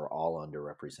space for all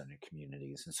underrepresented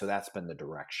communities. And so that's been the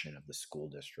direction of the school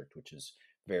district, which is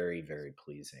very, very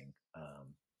pleasing.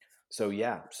 So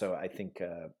yeah, so I think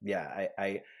yeah,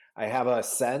 I have a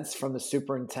sense from the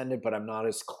superintendent, but I'm not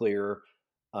as clear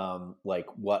like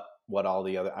what all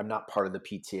the other. I'm not part of the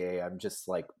PTA. I'm just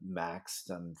like maxed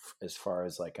as far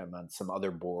as like I'm on some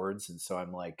other boards, and so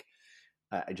I'm like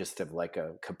I just have like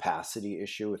a capacity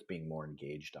issue with being more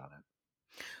engaged on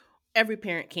it. Every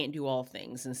parent can't do all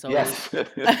things, and so Yes.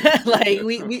 like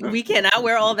we cannot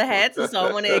wear all the hats, and so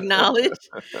I want to acknowledge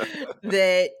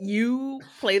that you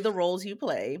play the roles you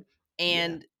play, Yeah.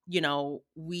 and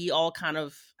we all kind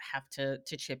of have to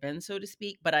chip in, so to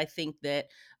speak. But I think that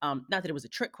not that it was a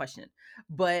trick question,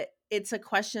 but it's a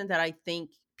question that I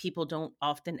think people don't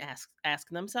often ask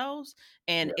themselves,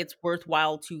 and Yeah. it's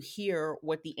worthwhile to hear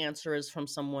what the answer is from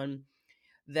someone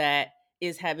that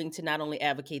is having to not only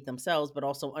advocate themselves but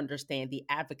also understand the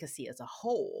advocacy as a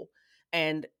whole.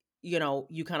 And you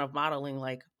kind of modeling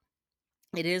like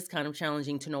it is kind of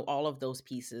challenging to know all of those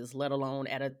pieces, let alone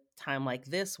at a time like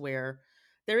this where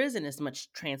there isn't as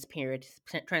much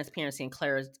transparency and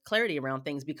clarity around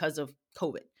things because of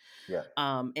COVID, Yeah.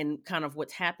 and kind of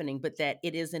what's happening. But that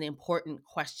it is an important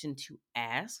question to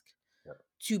ask, Yeah.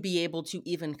 to be able to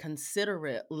even consider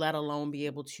it, let alone be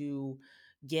able to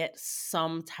get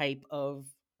some type of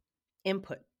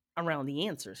input around the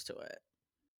answers to it.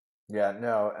 Yeah,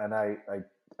 no, and I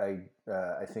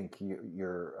think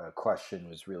your question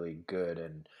was really good,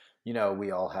 and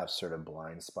we all have sort of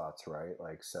blind spots, right?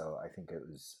 Like, so I think it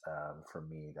was for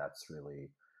me that's really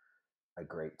a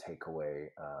great takeaway,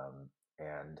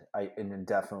 and then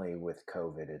definitely with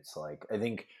COVID, it's like I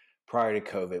think prior to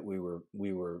COVID,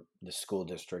 we were the school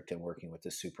district and working with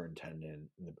the superintendent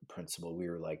and the principal, we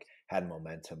were like had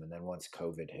momentum, and then once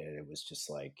COVID hit, it was just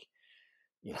like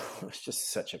it was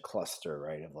just such a cluster,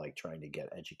 right, of like trying to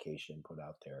get education put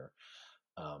out there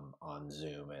on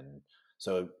Zoom. And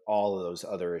so all of those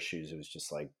other issues, it was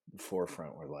just like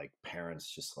forefront were like parents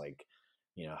just like,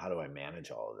 how do I manage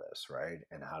all of this, right?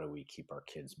 And how do we keep our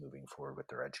kids moving forward with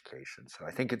their education? So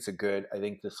I think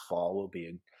this fall will be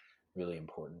a really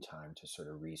important time to sort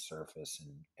of resurface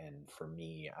and for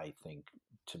me, I think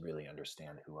to really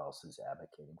understand who else is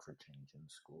advocating for change in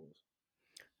schools.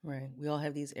 Right. We all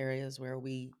have these areas where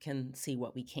we can see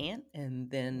what we can't, and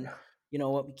then, Yeah.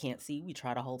 what we can't see, we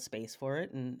try to hold space for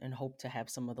it, and hope to have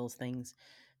some of those things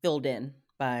filled in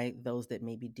by those that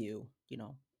maybe do,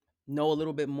 know a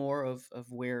little bit more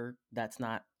of where that's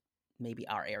not maybe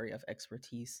our area of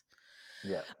expertise.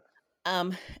 Yeah.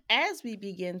 Um, as we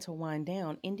begin to wind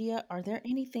down, India, are there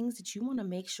any things that you want to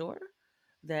make sure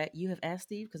that you have asked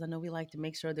Steve? Because I know we like to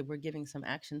make sure that we're giving some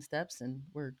action steps and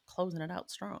we're closing it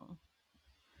out strong.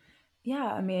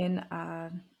 Yeah, I mean,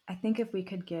 I think if we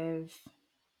could give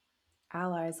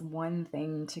allies one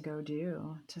thing to go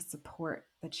do to support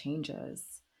the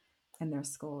changes in their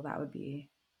school, that would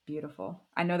be beautiful.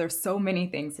 I know there's so many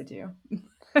things to do.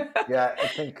 Yeah, I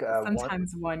think one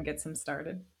Sometimes one gets them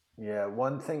started. Yeah,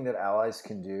 one thing that allies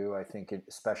can do, I think,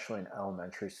 especially in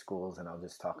elementary schools, and I'll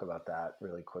just talk about that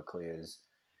really quickly, is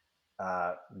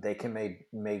they can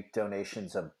make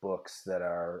donations of books that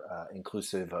are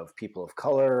inclusive of people of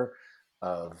color,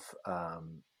 of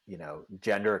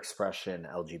gender expression,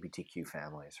 LGBTQ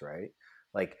families, right?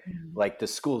 Like Mhm. like the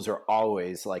schools are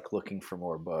always like looking for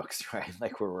more books, right?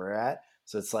 Like where we're at.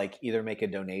 So it's like either make a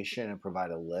donation and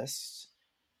provide a list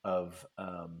of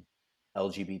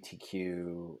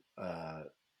LGBTQ uh,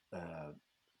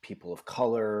 people of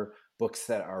color books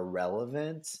that are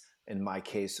relevant. In my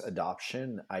case,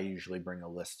 adoption, I usually bring a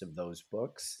list of those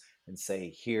books and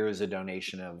say, here's a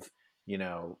donation of, you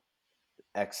know,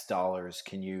 X dollars.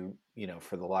 Can you,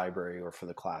 for the library or for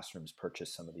the classrooms,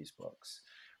 purchase some of these books?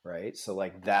 Right. So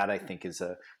like that, I think is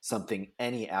a something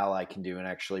any ally can do. And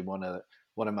actually one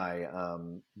of my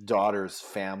daughter's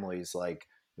families like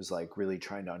was like really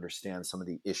trying to understand some of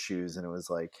the issues. And it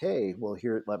was like, hey, well,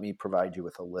 here, let me provide you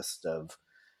with a list of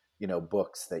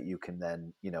books that you can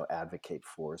then advocate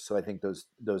for. So I think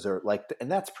those are like,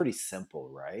 and that's pretty simple,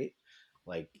 right?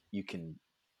 Like you can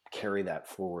carry that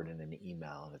forward in an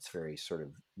email and it's very sort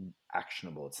of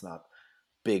actionable. It's not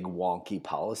big wonky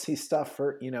policy stuff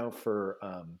for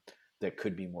that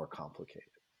could be more complicated.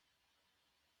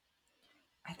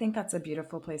 I think that's a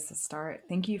beautiful place to start.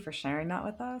 Thank you for sharing that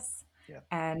with us. Yeah.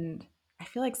 And I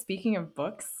feel like speaking of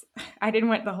books, I didn't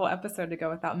want the whole episode to go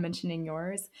without mentioning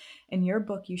yours. In your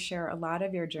book, you share a lot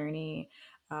of your journey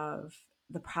of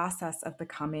the process of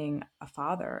becoming a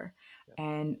father Yeah.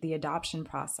 and the adoption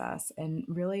process and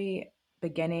really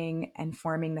beginning and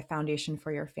forming the foundation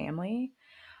for your family.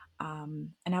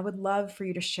 And I would love for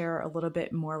you to share a little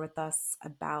bit more with us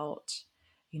about,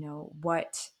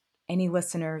 what any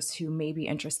listeners who may be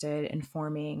interested in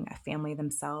forming a family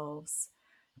themselves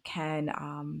can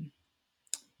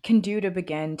can do to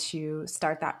begin to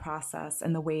start that process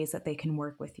and the ways that they can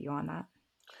work with you on that?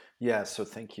 Yeah, so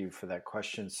thank you for that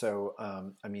question. So,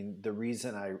 I mean, the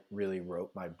reason I really wrote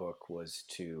my book was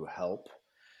to help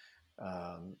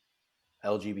um,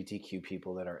 LGBTQ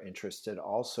people that are interested,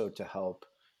 also to help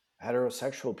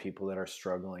heterosexual people that are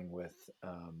struggling with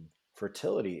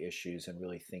fertility issues and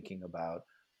really thinking about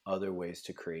other ways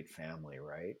to create family,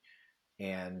 right?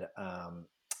 And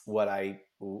what I,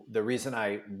 the reason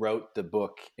I wrote the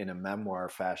book in a memoir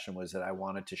fashion was that I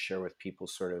wanted to share with people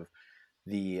sort of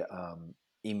the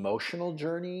emotional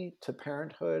journey to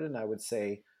parenthood. And I would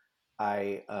say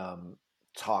I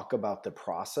talk about the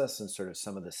process and sort of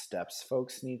some of the steps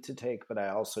folks need to take, but I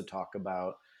also talk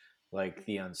about like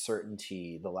the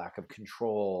uncertainty, the lack of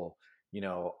control,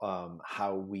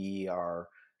 how we are,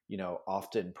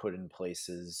 often put in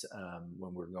places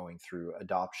when we're going through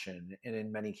adoption and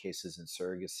in many cases in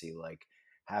surrogacy, like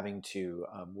having to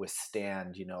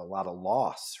withstand, a lot of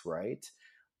loss, right?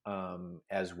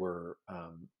 As we're,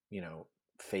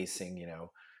 facing,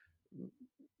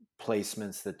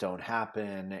 placements that don't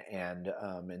happen, and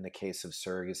in the case of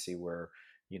surrogacy, where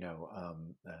you know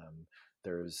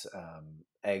there's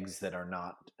eggs that are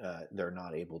not they're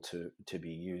not able to be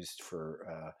used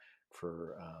for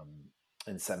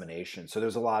insemination. So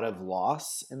there's a lot of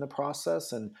loss in the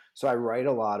process, and so I write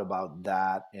a lot about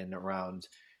that and around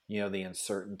the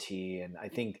uncertainty, and I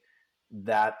think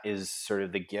that is sort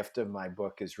of the gift of my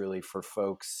book is really for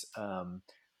folks.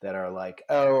 That are like,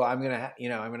 oh, I'm gonna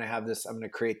have this, I'm gonna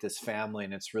create this family,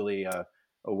 and it's really a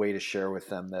way to share with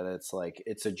them that it's like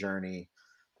it's a journey.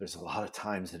 There's a lot of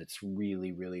times that it's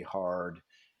really, really hard,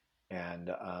 and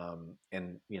I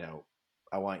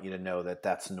want you to know that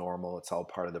that's normal. It's all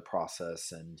part of the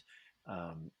process, and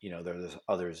there's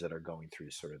others that are going through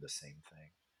sort of the same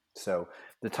thing. So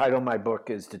the title of my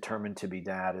book is Determined to Be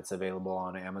Dad. It's available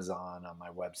on Amazon, on my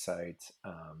website.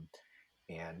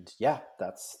 And yeah,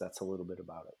 that's a little bit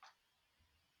about it.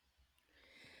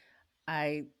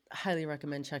 I highly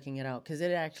recommend checking it out because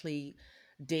it actually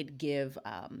did give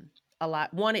a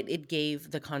lot. One, it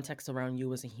gave the context around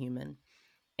you as a human.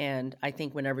 And I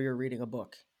think whenever you're reading a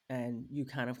book and you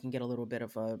kind of can get a little bit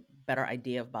of a better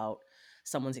idea about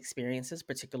someone's experiences,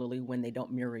 particularly when they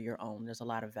don't mirror your own, there's a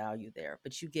lot of value there.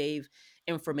 But you gave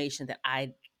information that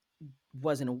I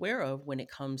wasn't aware of when it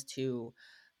comes to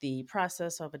the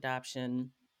process of adoption,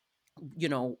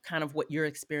 kind of what your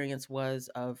experience was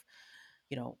of,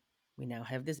 you know, we now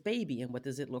have this baby and what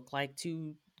does it look like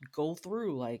to go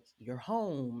through like your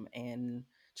home and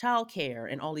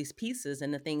childcare and all these pieces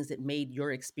and the things that made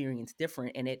your experience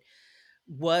different. And it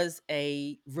was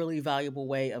a really valuable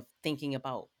way of thinking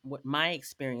about what my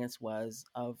experience was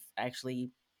of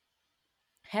actually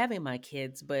having my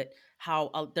kids, but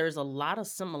how there's a lot of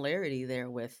similarity there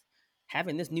with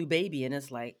having this new baby. And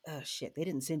it's like, oh shit, they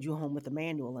didn't send you home with a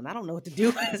manual and I don't know what to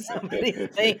do with some of these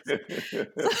things.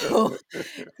 So,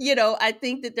 I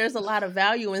think that there's a lot of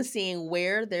value in seeing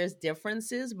where there's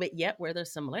differences, but yet where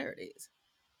there's similarities.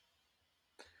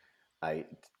 I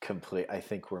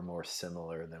think we're more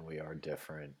similar than we are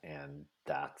different, and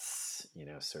that's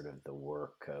sort of the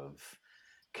work of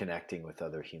connecting with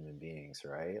other human beings,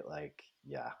 right? Like,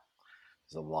 yeah,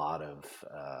 there's a lot of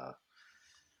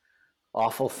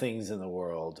awful things in the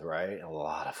world, right? A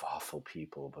lot of awful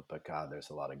people, but God,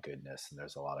 there's a lot of goodness, and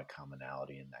there's a lot of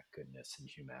commonality in that goodness and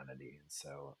humanity. And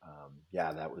so,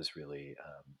 yeah, that was really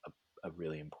a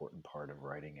really important part of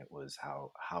writing it, was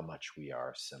how much we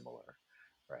are similar,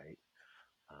 right?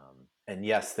 And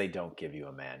yes, they don't give you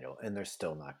a manual, and they're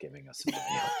still not giving us a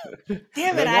manual.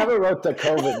 Damn it, They I never wrote the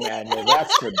COVID manual.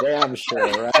 That's for damn sure,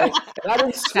 right? And I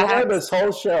didn't swear Facts. this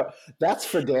whole show. That's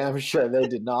for damn sure. They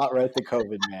did not write the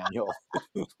COVID manual.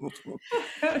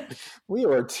 We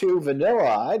were too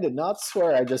vanilla. I did not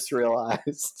swear. I just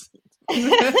realized.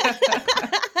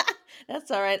 That's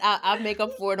all right. I'll make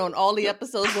up for it on all the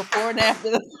episodes before and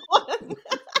after this one.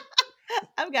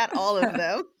 I've got all of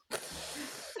them.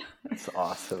 That's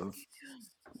awesome.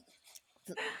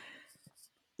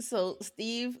 So,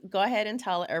 Steve, go ahead and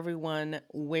tell everyone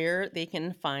where they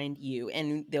can find you,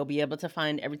 and they'll be able to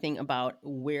find everything about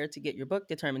where to get your book,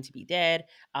 Determined to Be Dead,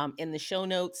 in the show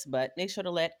notes. But make sure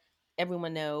to let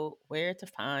everyone know where to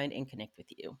find and connect with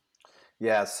you.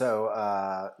 Yeah, so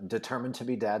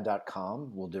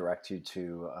determinedtobedad.com will direct you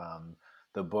to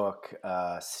the book.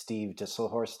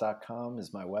 SteveDisselhorst.com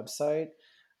is my website,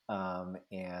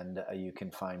 and you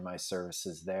can find my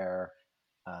services there.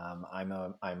 I'm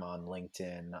on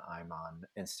LinkedIn, I'm on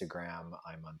Instagram,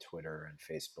 I'm on Twitter and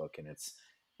Facebook, and it's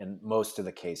in most of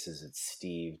the cases it's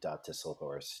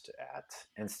steve.disselhorst at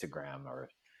Instagram, or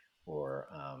or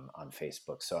on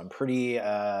Facebook. So I'm pretty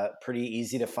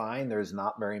easy to find. There's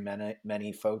not very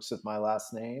many folks with my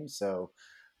last name, so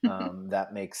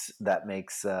that makes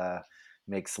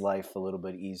life a little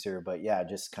bit easier. But yeah,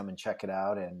 just come and check it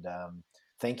out. And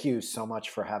thank you so much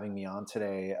for having me on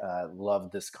today.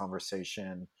 Love this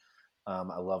conversation.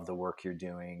 I love the work you're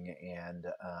doing, and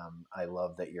I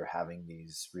love that you're having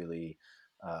these really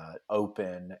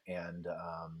open and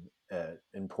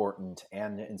important,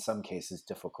 and in some cases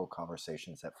difficult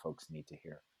conversations that folks need to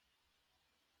hear.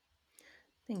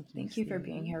 Thank you, Thank you for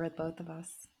being Steve. here with both of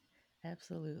us.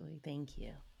 Absolutely. Thank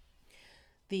you.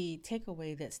 The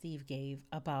takeaway that Steve gave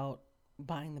about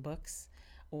buying the books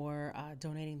or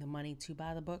donating the money to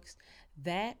buy the books,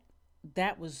 that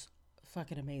that was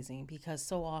fucking amazing, because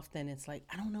so often it's like,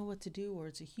 I don't know what to do, or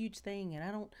it's a huge thing and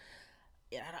I don't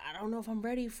know if I'm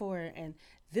ready for it. And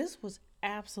this was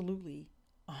absolutely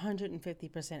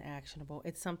 150% actionable.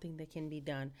 It's something that can be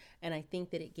done. And I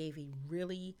think that it gave a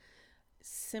really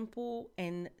simple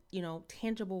and,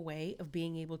 tangible way of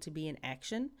being able to be in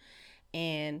action.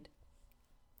 And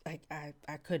I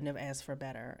couldn't have asked for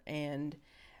better. And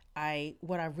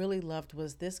what I really loved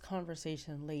was this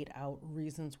conversation laid out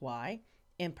reasons why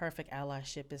imperfect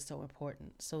allyship is so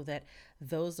important, so that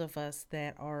those of us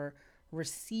that are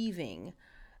receiving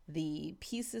the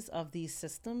pieces of these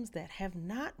systems that have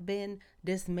not been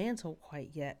dismantled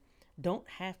quite yet don't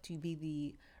have to be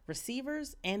the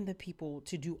receivers and the people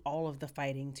to do all of the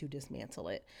fighting to dismantle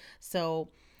it. So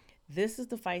this is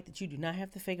the fight that you do not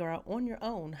have to figure out on your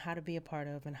own how to be a part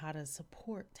of and how to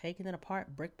support, taking it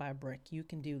apart brick by brick. You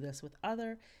can do this with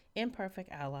other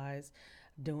imperfect allies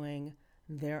doing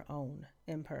their own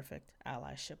imperfect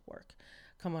allyship work.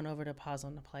 Come on over to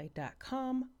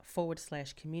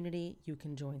pauseontheplay.com/community. You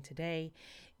can join today.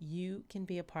 You can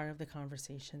be a part of the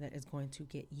conversation that is going to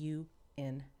get you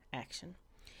in action.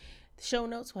 The show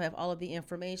notes will have all of the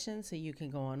information, so you can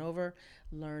go on over,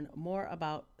 learn more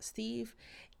about Steve.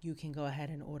 You can go ahead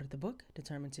and order the book,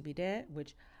 Determined to be Dead,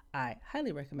 which I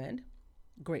highly recommend.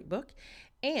 Great book.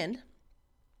 And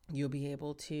you'll be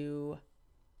able to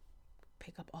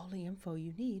pick up all the info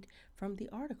you need from the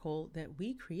article that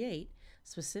we create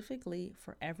specifically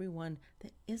for everyone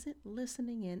that isn't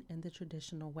listening in the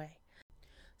traditional way.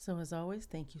 So as always,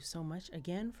 thank you so much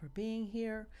again for being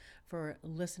here, for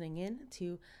listening in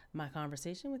to my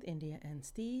conversation with India and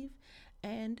Steve,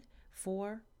 and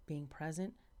for being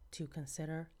present to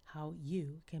consider how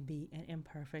you can be an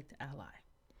imperfect ally.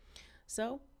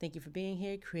 So thank you for being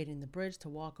here, creating the bridge to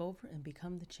walk over and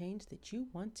become the change that you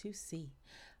want to see.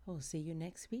 I will see you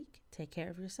next week. Take care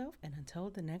of yourself, and until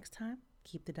the next time,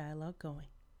 keep the dialogue going.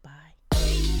 Bye.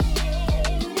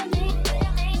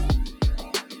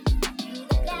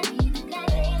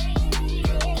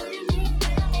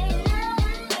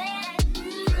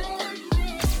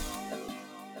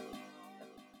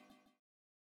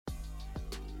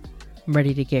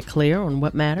 Ready to get clear on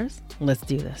what matters? Let's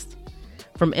do this.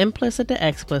 From Implicit to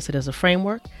Explicit is a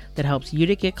framework that helps you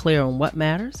to get clear on what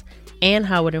matters and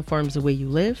how it informs the way you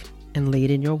live and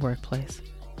lead in your workplace.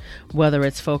 Whether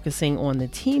it's focusing on the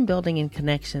team building and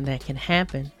connection that can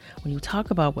happen when you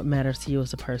talk about what matters to you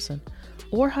as a person,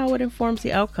 or how it informs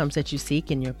the outcomes that you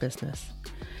seek in your business,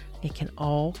 it can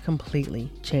all completely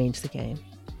change the game.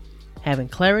 Having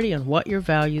clarity on what your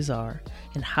values are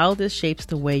and how this shapes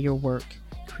the way your work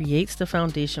creates the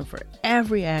foundation for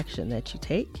every action that you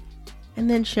take, and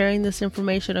then sharing this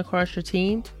information across your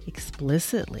team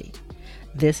explicitly.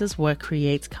 This is what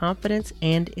creates confidence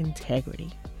and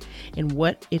integrity in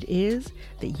what it is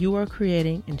that you are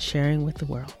creating and sharing with the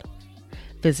world.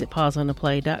 Visit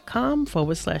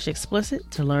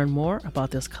pauseontheplay.com/explicit to learn more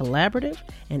about this collaborative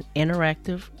and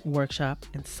interactive workshop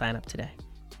and sign up today.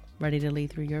 Ready to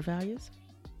lead through your values?